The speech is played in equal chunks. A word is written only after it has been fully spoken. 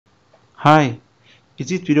Hi, in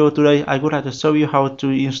this video today I would like to show you how to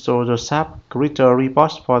install the SAP Creator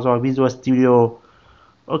Reports for the Visual Studio.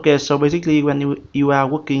 Okay, so basically when you are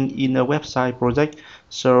working in a website project,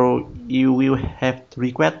 so you will have to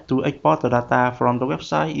request to export the data from the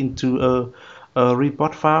website into a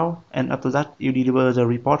report file, and after that you deliver the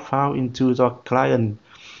report file into the client.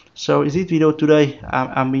 So in this video today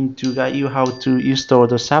I'm going to guide you how to install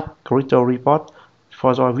the SAP Creator Report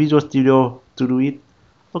for the Visual Studio. To do it,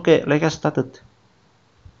 okay, let's get started.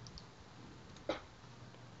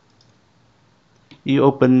 You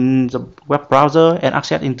open the web browser and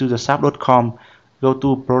access into the sap.com. Go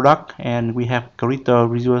to product and we have Creator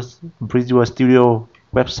Visual Studio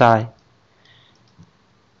website.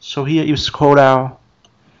 So here you scroll down,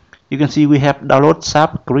 you can see we have download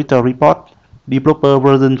SAP Creator Report developer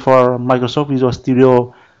version for Microsoft Visual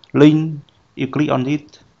Studio link. You click on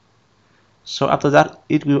it. So after that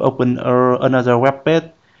it will open another web page.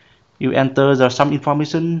 You enter some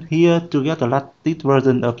information here to get the latest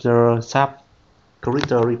version of the SAP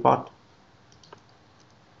Creator Report.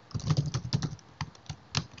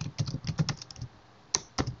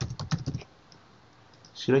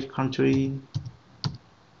 Select country,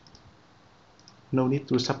 no need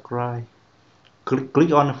to subscribe.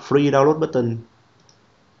 Click on free download button.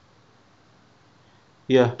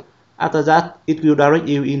 Yeah, after that it will direct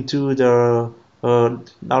you into the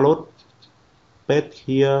download page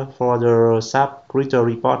here for the SAP Creator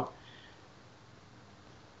Report.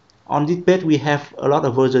 On this page we have a lot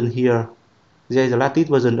of versions here. There is the latest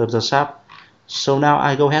version of the SAP. So now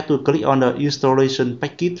I go ahead to click on the installation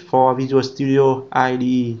package for Visual Studio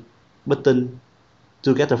IDE button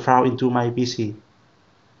to get the file into my PC.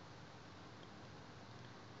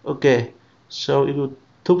 Okay, so it will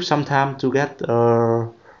took some time to get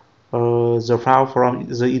the file from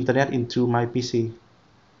the internet into my PC.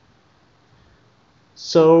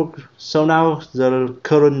 So now the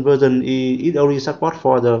current version is only support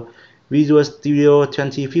for the Visual Studio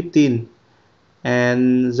 2015,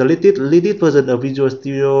 and the latest version of Visual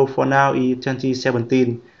Studio for now is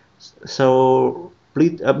 2017. So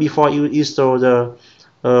please, before you install the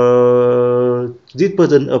this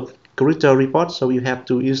version of Creator Report, so you have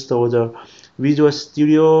to install the Visual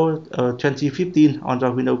Studio 2015 on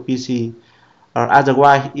the Windows PC.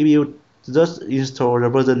 Otherwise, if you just install the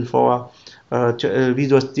version for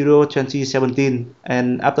Visual Studio 2017,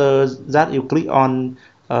 and after that you click on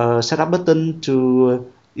setup button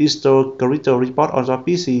to install Creator Report on your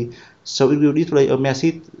PC, so it will display a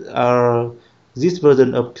message. This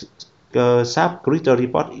version of SAP Creator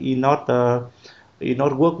Report is not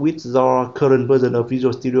work with the current version of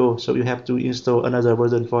Visual Studio, so you have to install another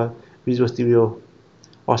version for Visual Studio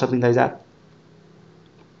or something like that.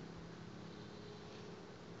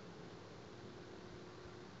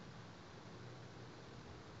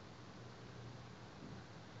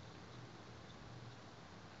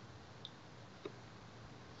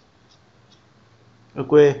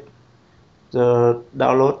 Okay, the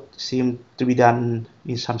download seems to be done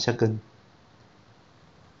in some seconds.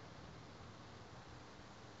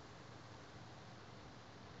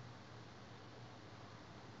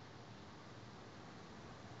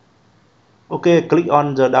 Okay, click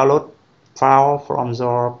on the download file from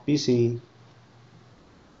your PC.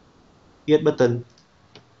 Yes button.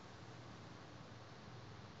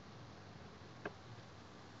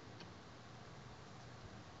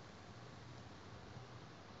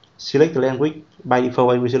 Select the language. By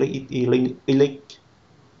default, I will select English.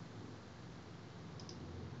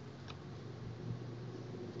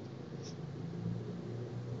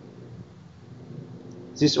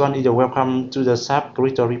 This one is a welcome to the SAP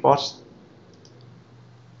Creator Reports.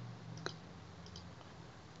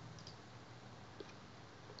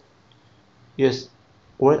 Yes,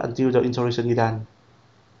 wait until the installation is done.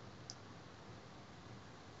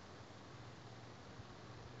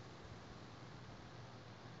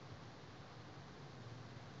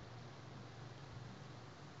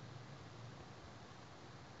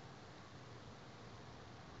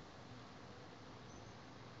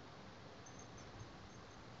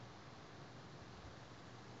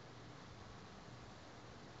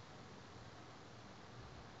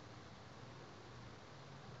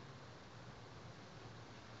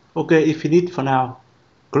 Okay, it's finished for now.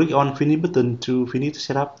 Click on Finish button to finish the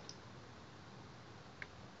setup.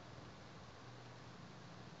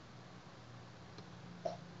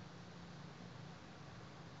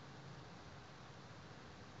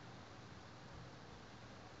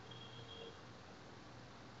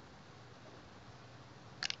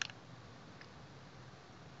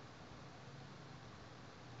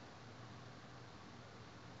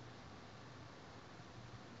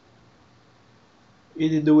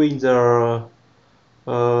 it is doing the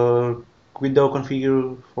window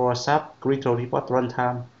configure for SAP critical report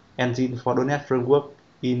runtime engine for .NET Framework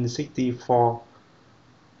in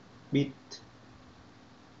 64-bit.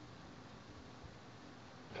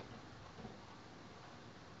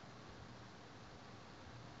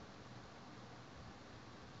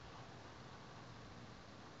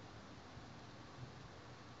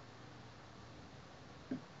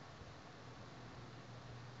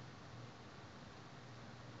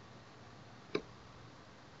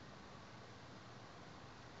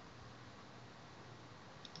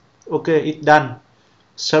 Okay, it's done.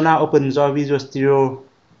 So now open the Visual Studio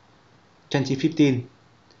 2015.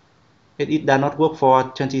 It does not work for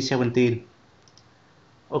 2017.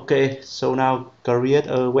 Okay, so now create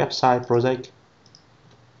a website project.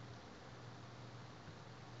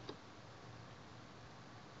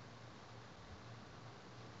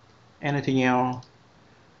 Anything else?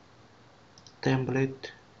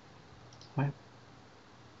 Template. Web.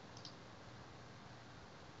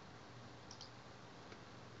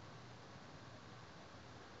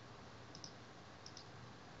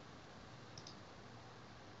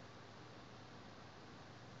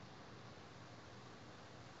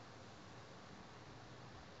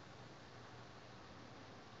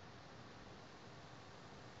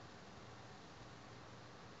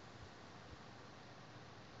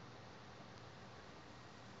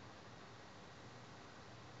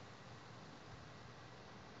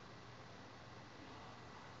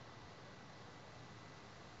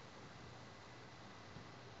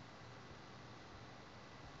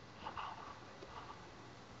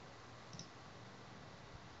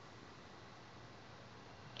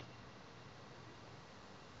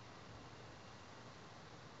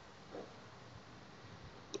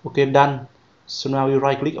 Okay, done. So now you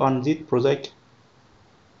right click on this project,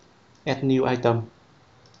 add new item.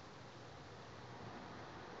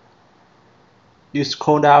 You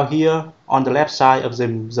scroll down here on the left side of the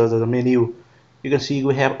menu. You can see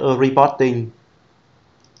we have a reporting.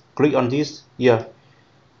 Click on this here.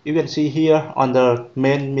 You can see here on the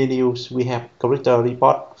main menus we have character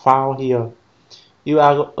report file here. You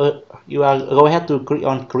are go ahead to click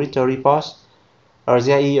on character reports. There is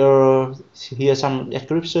here some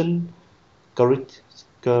description.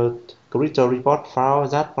 Character report file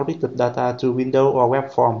that publish the data to window or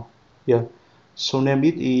web form. Here. So name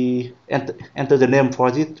it is enter the name for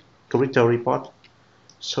this character report.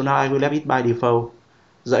 So now I will leave it by default.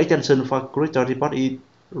 The extension for character report is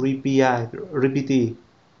repeat.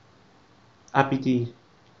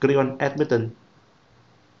 Click on add button.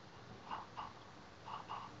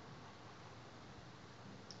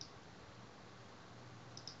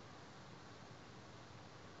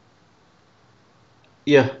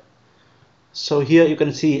 Yeah. So here you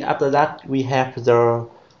can see after that we have the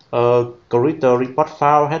character report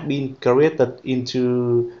file has been created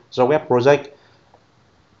into the web project.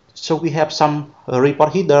 So we have some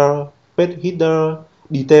report header, page header,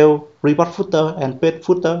 detail, report footer, and page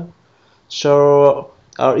footer. So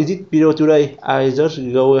in this video today, I just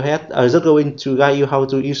going to guide you how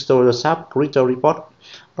to install the SAP character report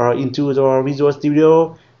into the Visual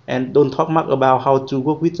Studio, and don't talk much about how to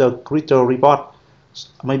work with the character report.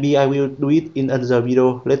 Maybe I will do it in another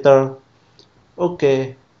video later.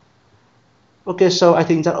 Okay. Okay, so I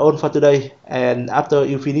think that's all for today. And after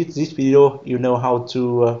you finish this video, you know how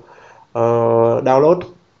to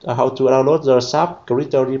download the SAP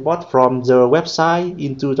character report from the website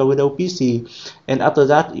into the Windows PC. And after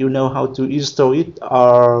that, you know how to install it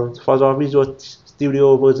for the Visual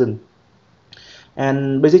Studio version.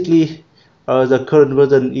 And basically, the current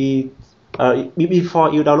version is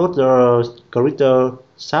before you download the character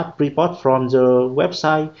SAP report from the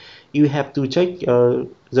website, you have to check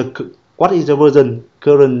what is the version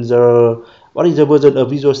current what is the version of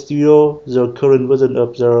Visual Studio, the current version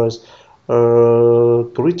of the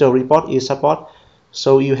character report is support.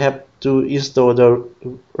 So you have to install the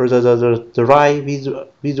right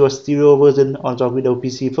Visual Studio version on the Windows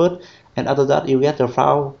PC first, and after that you get the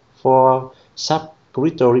file for SAP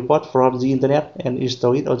character report from the internet and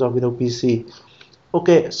install it on the Windows PC.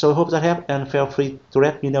 Okay, so hope that helped, and feel free to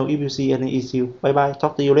let me know if you see any issue. Bye bye,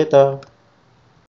 talk to you later.